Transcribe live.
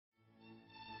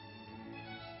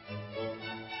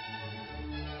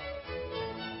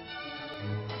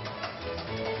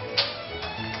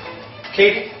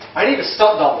Kate, I need a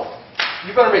stunt double.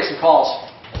 You better make some calls.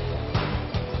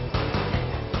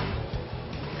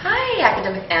 Hi,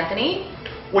 Academic Anthony.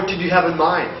 What did you have in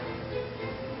mind?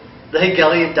 The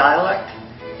Hegelian dialect?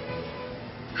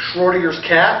 Schrodinger's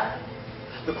cat?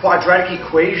 The quadratic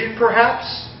equation,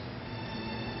 perhaps?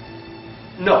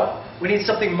 No, we need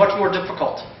something much more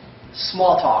difficult.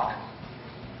 Small talk.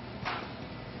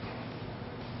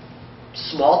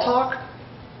 Small talk?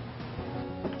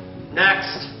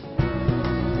 Next.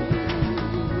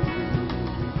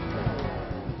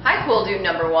 Hi, cool dude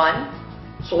number one.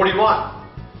 So what do you want?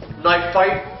 Knife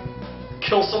fight?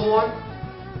 Kill someone?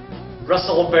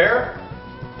 Wrestle a bear?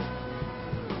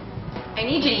 I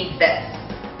need you to eat this.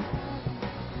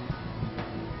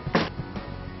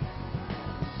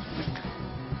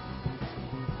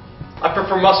 I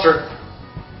prefer mustard,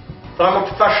 but I'm a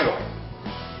professional.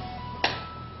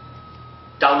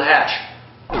 Down the hatch.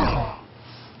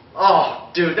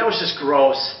 Oh, dude, that was just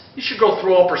gross. You should go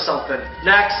throw up or something.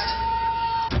 Next.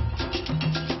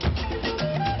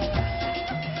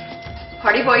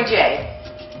 Party Boy J.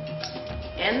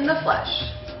 In the flesh.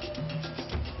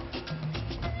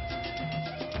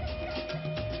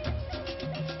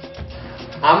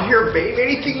 I'm here, babe.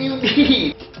 Anything you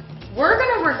need. We're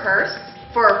gonna rehearse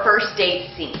for a first date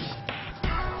scene.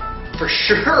 For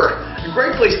sure. A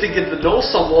great place to get to know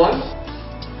someone.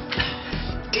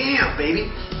 Damn,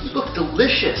 baby. You look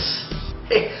delicious.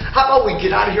 Hey, how about we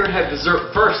get out of here and have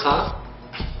dessert first, huh?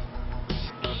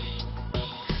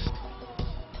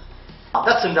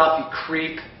 That's enough, you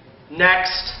creep.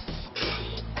 Next.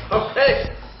 Okay.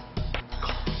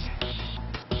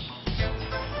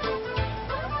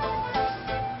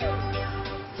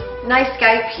 Nice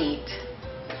guy, Pete.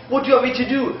 What do you want me to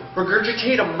do?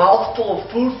 Regurgitate a mouthful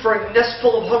of food for a nest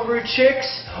full of hungry chicks?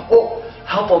 Oh,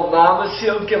 help a mama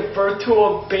seal give birth to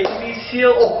a baby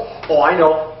seal? Oh, I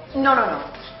know. No.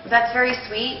 That's very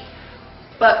sweet,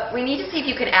 but we need to see if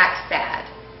you can act sad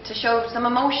to show some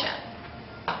emotion.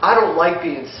 I don't like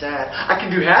being sad. I can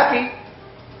do happy.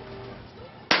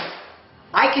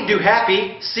 I can do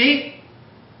happy, see?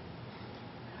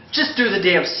 Just do the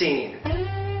damn scene.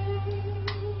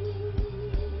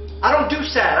 I don't do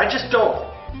sad, I just don't.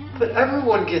 But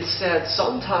everyone gets sad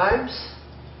sometimes.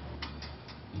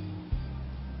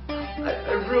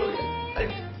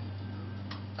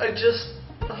 I just...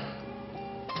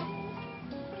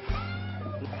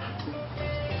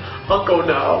 I'll go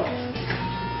now.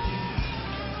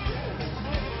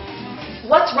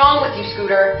 What's wrong with you,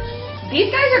 Scooter?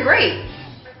 These guys are great.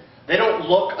 They don't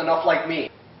look enough like me.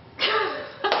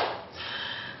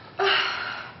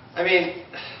 I mean,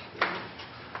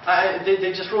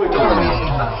 they just really don't.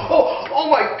 Oh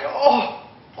my god!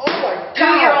 Oh my god! Do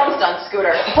your own stunt,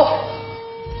 Scooter. Oh,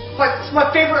 it's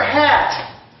my favorite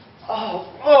hat. Oh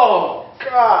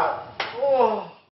god!